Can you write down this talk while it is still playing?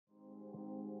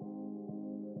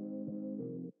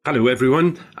Hello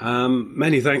everyone,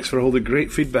 many thanks for all the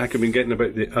great feedback I've been getting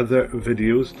about the other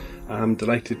videos. I'm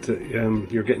delighted that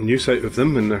you're getting use out of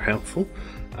them and they're helpful.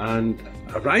 And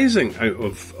arising out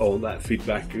of all that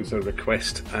feedback is a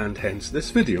request, and hence this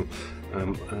video.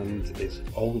 And it's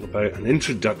all about an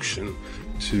introduction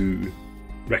to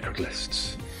record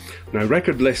lists. Now,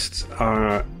 record lists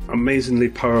are amazingly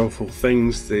powerful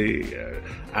things. They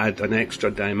add an extra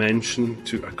dimension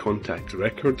to a contact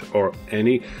record or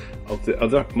any of the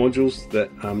other modules that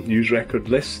use record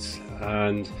lists,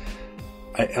 and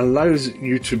it allows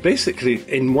you to basically,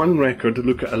 in one record,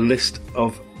 look at a list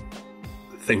of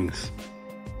things.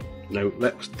 Now,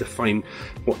 let's define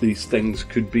what these things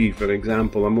could be. For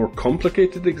example, a more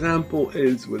complicated example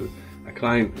is with a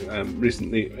client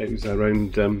recently. It was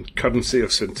around currency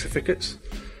of certificates.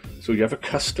 So you have a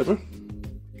customer,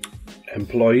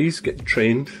 employees get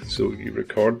trained, so you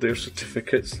record their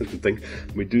certificates and things.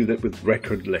 We do that with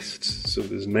record lists. So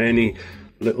there's many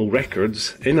little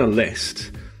records in a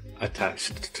list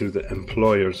attached to the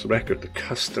employer's record, the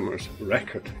customer's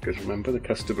record, because remember, the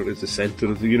customer is the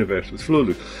center of the universe with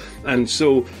Flowlu. And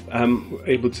so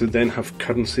able to then have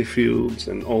currency fields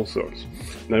and all sorts.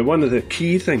 Now, one of the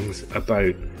key things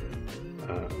about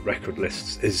record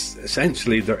lists is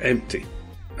essentially they're empty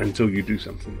until you do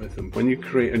something with them. When you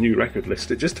create a new record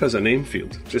list, it just has a name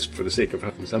field, just for the sake of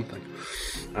having something.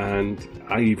 And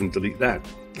I even delete that.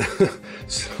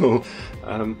 So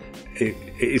it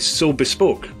is so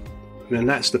bespoke. And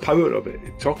that's the power of it.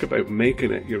 Talk about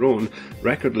making it your own.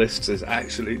 Record lists is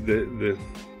actually the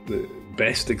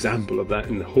best example of that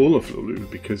in the whole of Flowlu,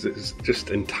 because it's just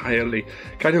entirely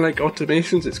kind of like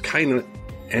automations. It's kind of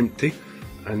empty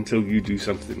until you do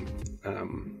something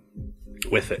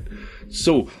with it.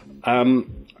 So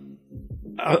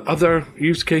other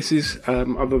use cases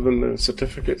other than the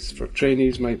certificates for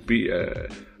trainees might be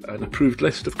an approved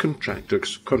list of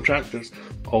contractors,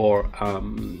 or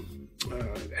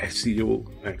SEO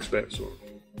experts or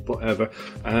whatever,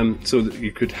 so that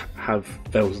you could have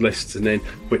those lists, and then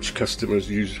which customers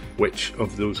use which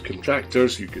of those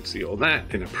contractors. You could see all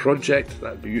that in a project.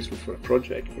 That'd be useful for a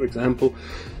project, for example.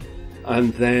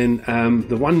 And then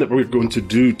the one that we're going to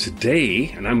do today,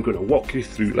 and I'm going to walk you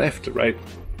through left to right,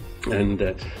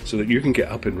 and so that you can get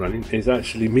up and running, is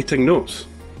actually meeting notes.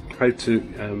 How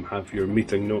to have your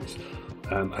meeting notes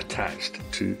attached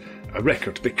to a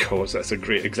record, because that's a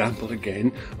great example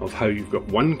again of how you've got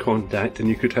one contact and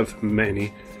you could have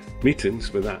many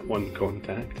meetings with that one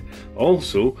contact.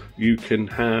 Also, you can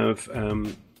have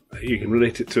you can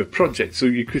relate it to a project, so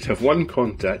you could have one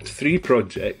contact, 3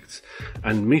 projects,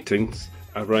 and meetings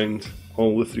around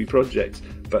all the 3 projects,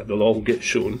 but they'll all get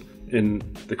shown in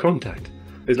the contact.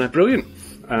 Isn't that brilliant?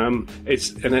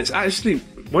 It's actually,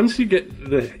 once you get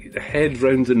the head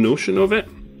round the notion of it,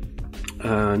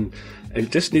 and it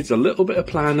just needs a little bit of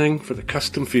planning for the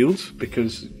custom fields,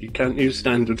 because you can't use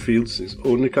standard fields. It's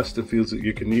only custom fields that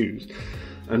you can use.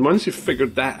 And once you've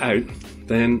figured that out,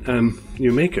 then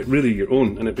you make it really your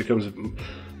own, and it becomes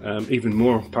even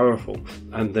more powerful.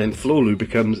 And then Flowlu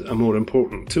becomes a more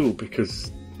important tool,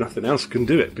 because nothing else can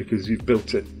do it, because you've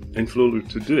built it in Flowlu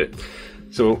to do it.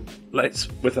 So let's,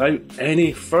 without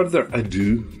any further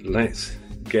ado, let's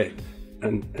get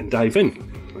and dive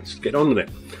in. Let's get on with it.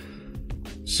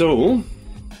 So,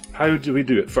 how do we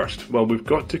do it first? Well, we've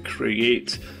got to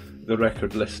create the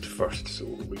record list first. So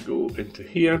we go into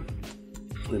here,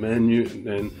 the menu, and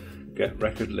then get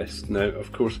record list. Now,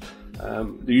 of course,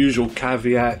 the usual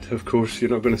caveat, of course,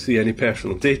 you're not going to see any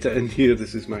personal data in here.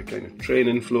 This is my kind of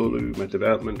training Flowlu, my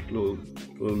development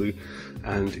Flowlu,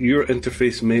 and your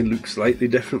interface may look slightly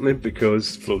differently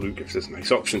because Flowlu gives us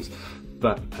nice options.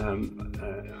 But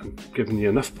I'm giving you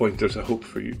enough pointers, I hope,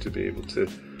 for you to be able to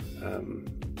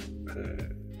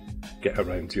get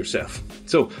around to yourself.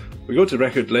 So we go to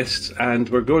record lists, and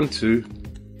we're going to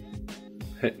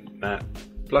hit that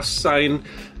plus sign,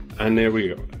 and there we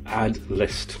go, add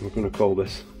list. We're going to call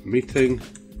this meeting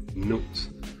notes,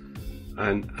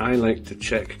 and I like to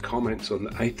check comments on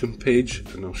the item page,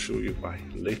 and I'll show you why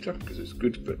later, because it's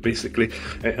good. But basically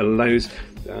it allows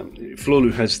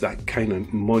Flowlu has that kind of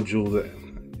module that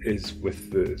is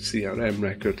with the CRM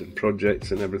record and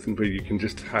projects and everything, where you can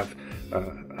just have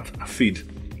a feed.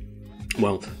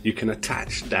 Well, you can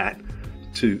attach that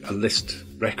to a list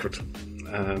record,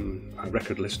 a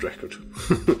record list record.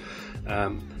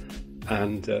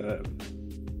 And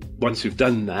once you've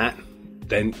done that,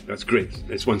 then that's great.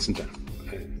 It's once and done.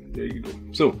 There you go.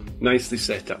 So, nicely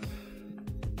set up.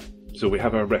 So we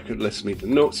have our record list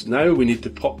meeting notes. Now we need to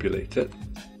populate it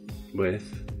with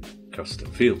custom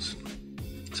fields.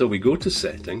 So we go to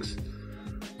settings,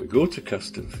 we go to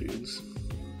custom fields,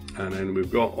 And then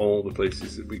we've got all the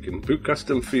places that we can put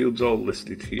custom fields all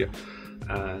listed here.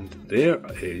 And there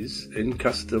is, in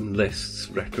custom lists,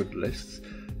 record lists,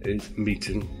 is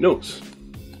meeting notes.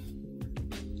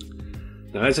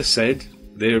 Now, as I said,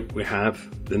 there we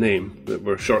have the name that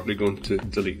we're shortly going to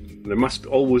delete. There must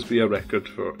always be a record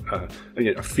for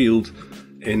a field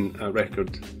in a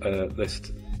record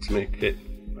list to make it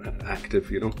active,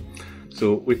 you know.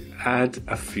 So we add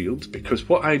a field, because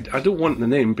what I don't want the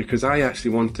name, because I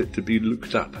actually want it to be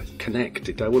looked up,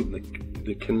 connected. I want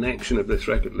the connection of this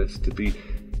record list to be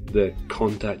the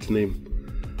contact name.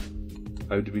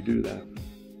 How do we do that?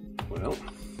 Well,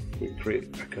 we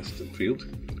create a custom field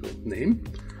called name,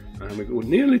 and we go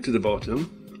nearly to the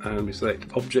bottom and we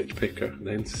select object picker,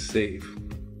 then save.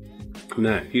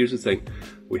 Now, here's the thing,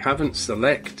 we haven't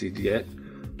selected yet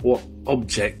what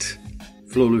object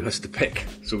Flowlu has to pick,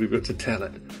 so we've got to tell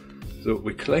it. So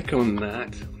we click on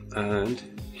that, and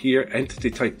here,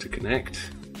 entity type to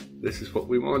connect. This is what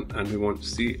we want, and we want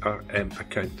CRM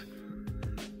account.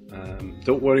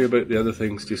 Don't worry about the other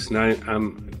things just now.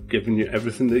 I'm giving you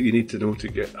everything that you need to know to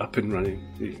get up and running.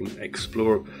 You can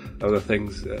explore other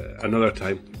things another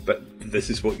time, but this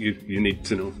is what you need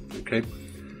to know, okay?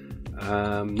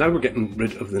 Now we're getting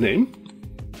rid of the name,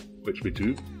 which we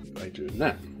do by doing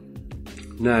that.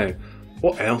 Now,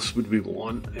 what else would we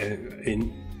want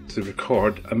to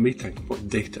record a meeting? What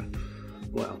data?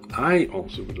 Well, I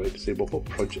also would like to say, well, what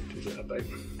project is it about?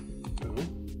 Well,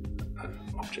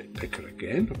 object picker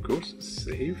again, of course,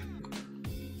 save.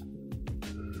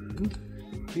 And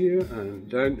go here and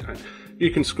down. And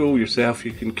you can scroll yourself,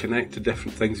 you can connect to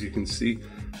different things you can see.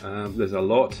 There's a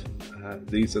lot.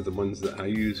 These are the ones that I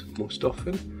use most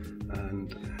often.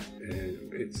 And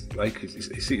it's like, you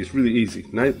see, it's really easy.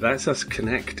 Now that's us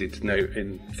connected now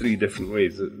in 3 different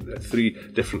ways, 3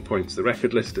 different points. The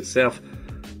record list itself,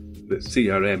 the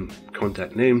CRM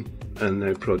contact name, and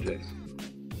now projects.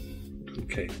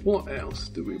 Okay, what else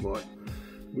do we want?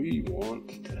 We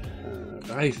want to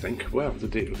have, I think, well, the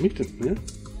date of meeting, yeah?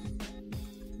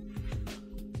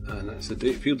 And that's the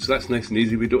date field, so that's nice and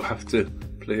easy. We don't have to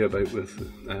play about with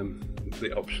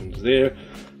the options there.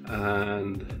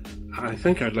 And I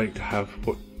think I'd like to have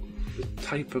what the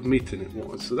type of meeting it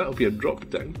was, so that'll be a drop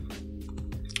down.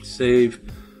 Save.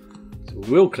 So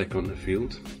we'll click on the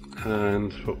field,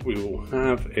 and what we will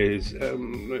have is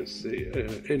let's say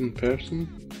in person,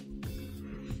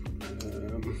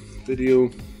 video,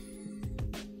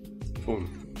 phone.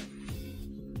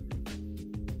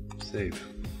 Save.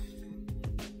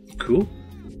 Cool.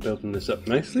 Building this up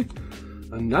nicely.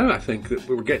 And now I think that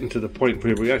we're getting to the point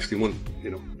where we actually want, you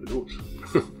know, the notes.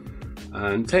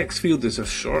 And text field is a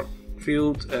short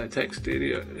field. Text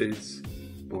area is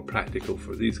more practical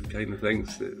for these kind of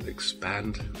things that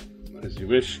expand as you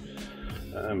wish.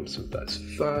 So that's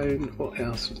fine. What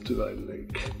else do I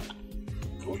like?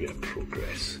 Oh yeah,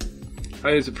 progress. How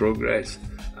is the progress?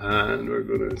 And we're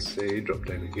going to say drop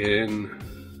down again.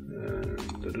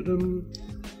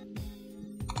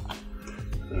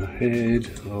 Ahead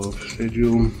of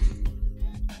schedule.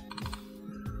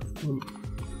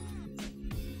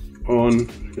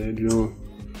 On schedule.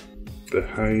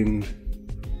 Behind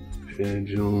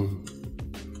schedule.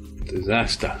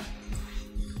 Disaster.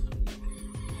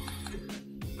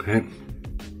 Okay.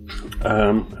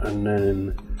 And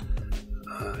then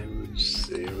I would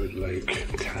say I would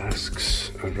like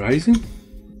tasks arising,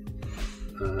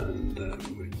 and that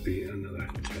would be another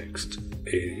text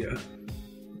area.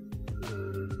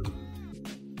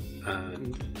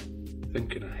 And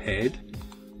thinking ahead,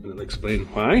 and I'll explain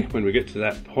why when we get to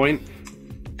that point.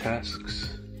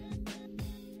 Tasks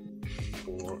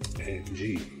for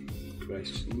NG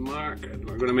question mark, and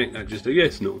we're going to make that just a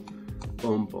yes no.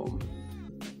 Boom boom.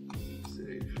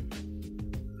 Save.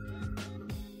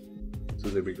 So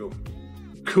there we go.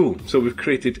 Cool. So we've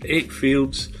created 8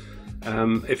 fields.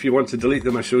 If you want to delete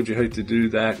them, I showed you how to do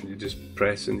that. You just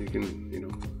press and you can, you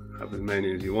know, have as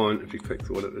many as you want. If you click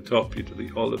the one at the top, you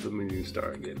delete all of them and you can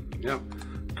start again. Yeah,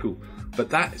 cool. But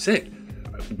that's it.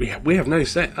 We have now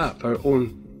set up our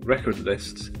own record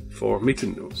lists for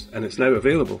meeting notes, and it's now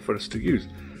available for us to use.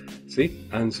 See?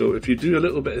 And so if you do a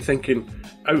little bit of thinking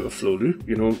out of Flowlu,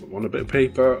 you know, on a bit of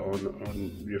paper,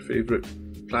 on your favourite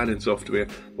planning software,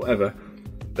 whatever,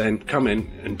 then come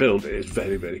in and build. It is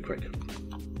very, very quick.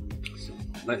 So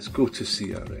let's go to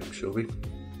CRM, shall we?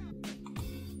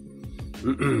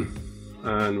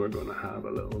 And we're going to have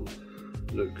a little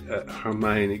look at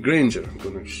Hermione Granger. I'm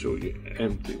going to show you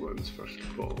empty ones first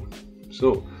of all.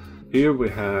 So here we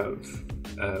have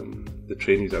the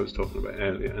trainees I was talking about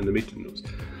earlier and the meeting notes.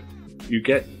 You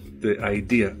get the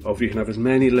idea of you can have as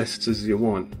many lists as you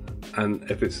want, and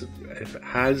if it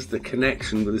has the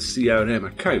connection with the CRM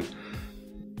account,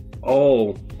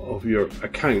 all of your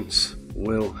accounts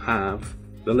will have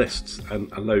the lists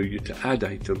and allow you to add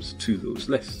items to those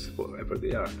lists, whatever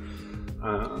they are.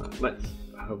 Let's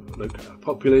have a look at a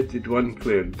populated one,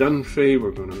 Claire Dunphy.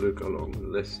 We're going to look along the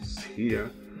lists here,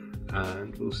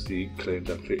 and we'll see Claire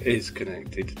Dunphy is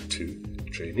connected to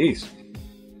trainees.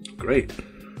 Great.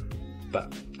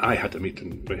 But I had a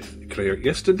meeting with Claire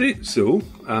yesterday, so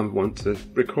I want to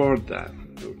record that.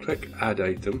 So click Add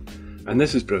Item, and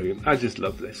this is brilliant. I just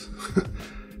love this.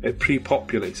 It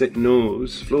pre-populates. It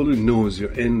knows, Flowlu knows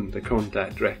you're in the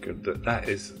contact record, that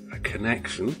is a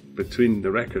connection between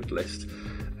the record list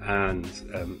and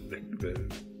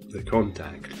the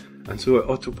contact, and so it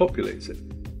auto-populates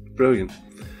it. Brilliant.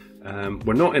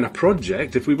 We're not in a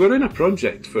project. If we were in a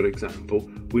project, for example,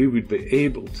 we would be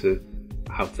able to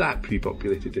have that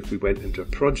pre-populated if we went into a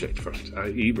project first,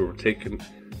 i.e. we were taking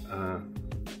a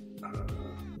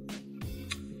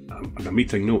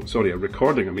meeting note, a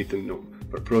recording a meeting note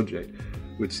for a project,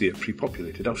 we'd see it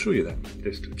pre-populated. I'll show you that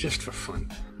just for fun.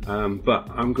 But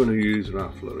I'm going to use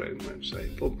Ralph Lauren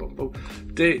website. Boom, boom, boom.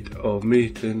 Date of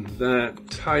meeting, that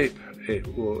type, it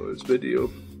was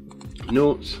video,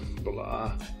 notes,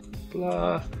 blah,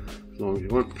 blah. As long as you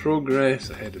want progress,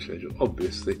 ahead of schedule,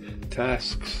 obviously.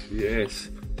 Tasks, yes.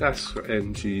 Tasks for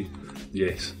NG,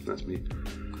 yes, that's me.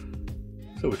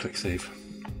 So we click save.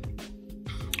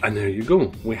 And there you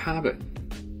go, we have it.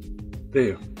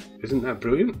 There. Isn't that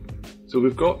brilliant? So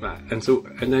we've got that,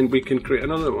 and then we can create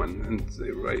another one and say,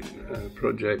 right,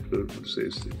 project, we'll say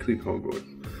it's Clean Hogwarts,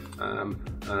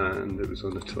 and it was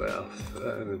on the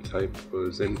 12th, and the type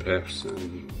was in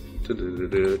person,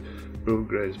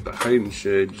 progress behind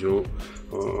schedule,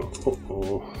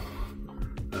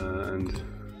 and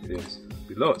yes,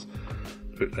 be lots.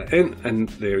 Put that in, and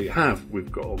there you have,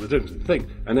 we've got all the different things,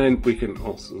 and then we can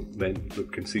also then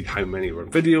look and see how many were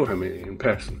video, how many in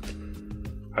person.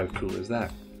 How cool is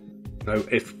that? Now,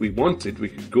 if we wanted, we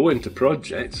could go into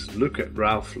projects, look at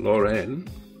Ralph Lauren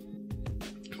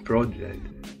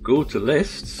project, go to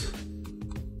lists.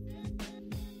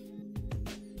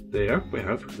 There we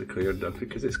have the Claire Dunphy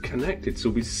because it's connected, so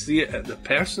we see it at the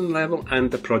person level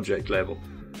and the project level.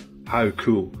 How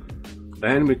cool!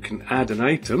 Then we can add an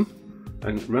item,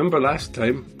 and remember last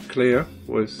time Claire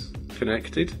was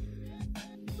connected.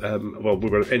 Well, we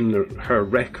were in her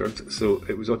record, so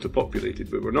it was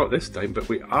auto-populated. We were not this time, but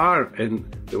we are in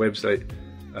the website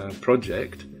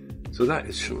project, so that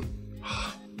is shown.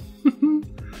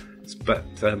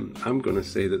 But I'm going to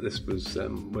say that this was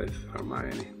with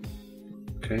Hermione.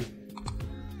 Okay,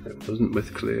 it wasn't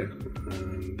with Claire,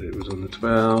 and it was on the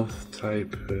 12th.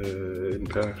 Type in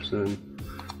person.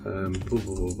 Boom,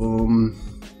 boom,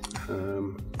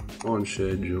 boom. On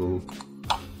schedule.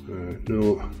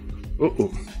 No.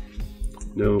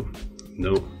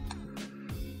 No.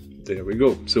 There we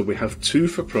go. So we have 2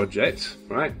 for projects,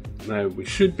 right? Now we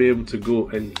should be able to go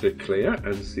into Claire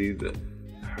and see that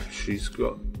she's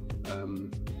got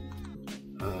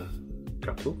a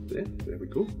couple there. There we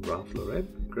go. Ralph Lauren.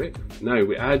 Great. Now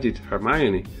we added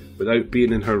Hermione without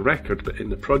being in her record, but in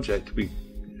the project we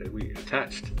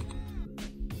attached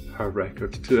her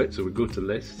record to it. So we go to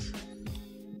lists,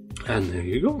 and there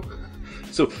you go.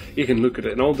 So you can look at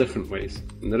it in all different ways,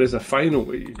 and there is a final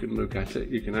way you can look at it.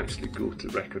 You can actually go to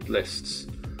record lists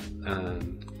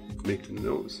and meeting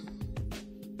notes,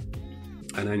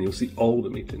 and then you'll see all the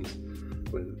meetings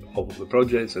with all of the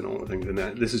projects and all the things in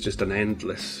that. This is just an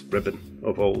endless ribbon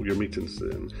of all your meetings,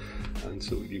 and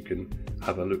so you can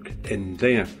have a look in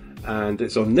there. And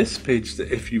it's on this page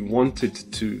that if you wanted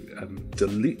to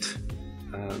delete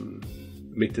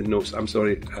meeting notes, I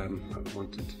wanted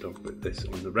to talk about this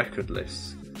on the record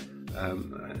lists,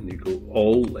 and you go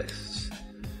all lists.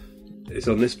 It's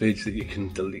on this page that you can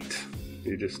delete.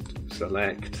 You just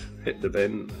select, hit the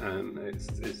bin, and it's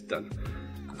done.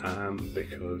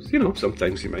 Because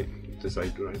sometimes you might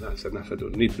decide, right, that's enough, I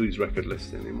don't need these record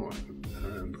lists anymore.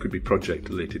 Could be project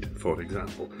related, for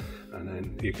example, and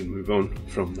then you can move on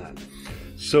from that.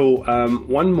 So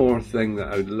one more thing that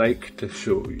I would like to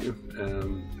show you,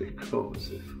 because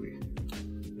if we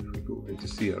go into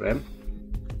CRM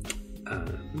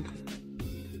and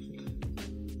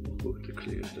just go to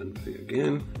Claire Dunphy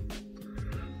again,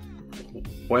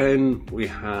 when we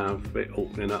have it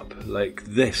opening up like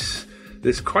this,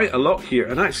 there's quite a lot here.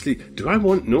 And actually, do I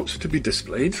want notes to be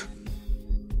displayed?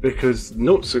 Because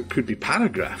notes could be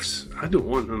paragraphs. I don't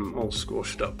want them all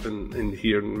squashed up in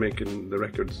here and making the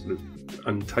records look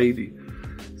untidy.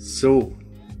 So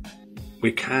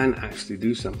we can actually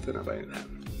do something about that.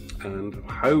 And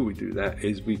how we do that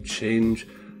is we change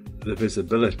the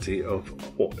visibility of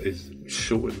what is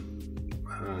shown.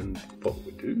 And what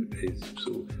we do is,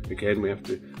 so again we have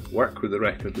to work with the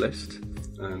record list,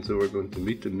 and so we're going to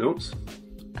meeting notes,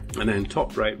 and then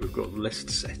top right we've got list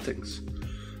settings,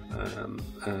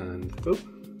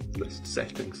 list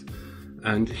settings,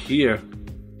 and here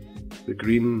the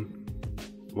green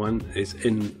one is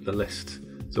in the list.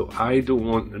 So I don't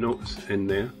want the notes in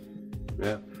there,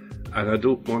 yeah, and I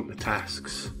don't want the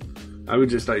tasks. I would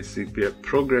just like to see, yeah,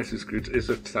 progress is good, is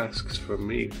there tasks for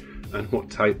me, and what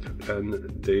type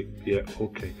and date, yeah,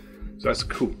 okay. So that's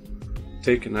cool.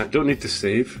 Taking that, don't need to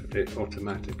save, it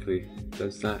automatically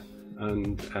does that.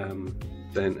 And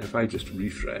then if I just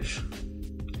refresh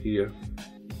here,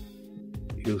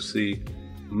 you'll see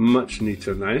much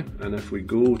neater now. And if we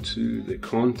go to the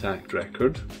contact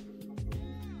record,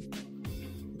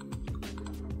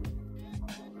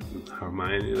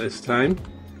 Hermione this time,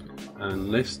 and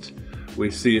list,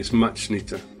 we see it's much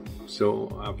neater. So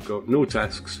I've got no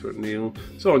tasks for Neil.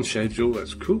 It's on schedule,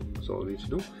 that's cool, that's all I need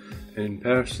to know. In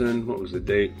person, what was the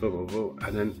date, blah, blah, blah.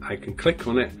 And then I can click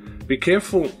on it. Be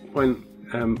careful when,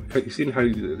 you've seen how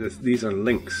these are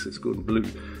links, it's going blue.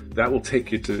 That will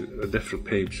take you to a different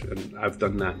page, and I've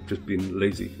done that, just been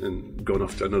lazy and gone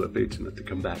off to another page and had to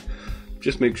come back.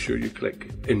 Just make sure you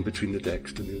click in between the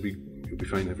text and you'll be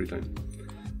fine every time.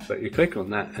 But you click on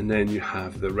that and then you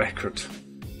have the record.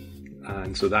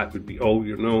 And so that would be all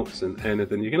your notes and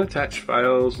anything. You can attach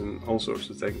files and all sorts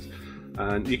of things,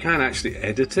 and you can actually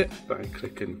edit it by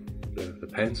clicking the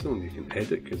pencil, and you can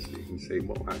edit, because you can say,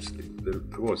 well, actually there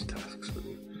was tasks for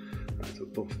me, and so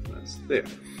both that's there.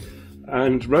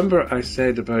 And remember I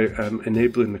said about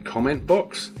enabling the comment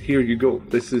box? Here you go,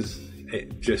 this is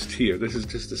it just here. This is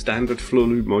just a standard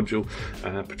Flowlu module,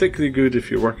 particularly good if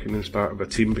you're working as part of a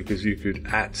team, because you could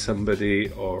add somebody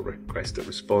or request a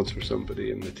response for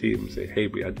somebody in the team. Say, hey,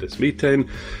 we had this meeting.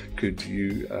 Could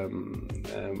you,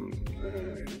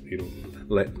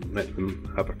 let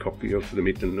them have a copy of the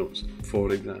meeting notes,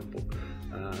 for example,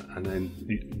 and then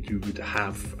you would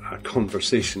have a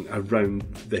conversation around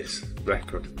this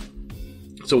record.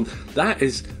 So that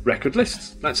is record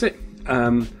lists. That's it.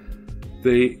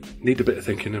 They need a bit of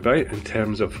thinking about in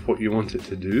terms of what you want it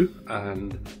to do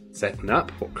and setting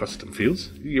up what custom fields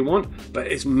you want, but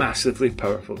it's massively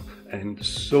powerful and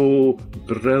so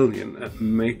brilliant at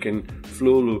making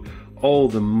Flowlu all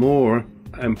the more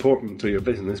important to your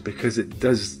business, because it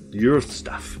does your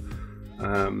stuff.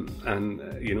 It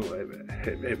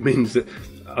means that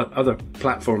other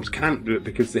platforms can't do it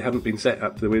because they haven't been set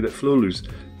up the way that Flowlu's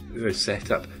set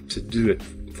up to do it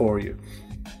for you.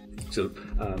 So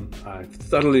I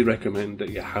thoroughly recommend that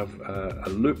you have a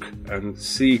look and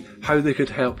see how they could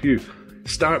help you.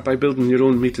 Start by building your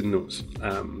own meeting notes,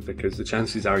 because the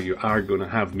chances are you are going to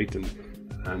have meetings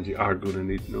and you are going to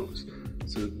need notes.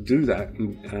 So do that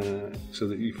so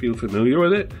that you feel familiar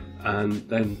with it, and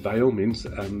then by all means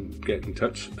get in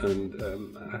touch and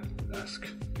ask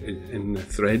in the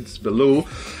threads below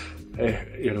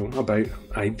about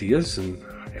ideas and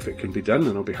if it can be done,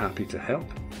 and I'll be happy to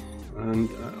help. And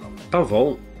above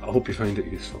all, I hope you find it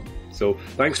useful. So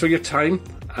thanks for your time,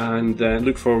 and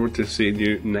look forward to seeing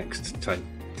you next time.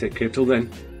 Take care till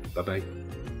then. Bye bye.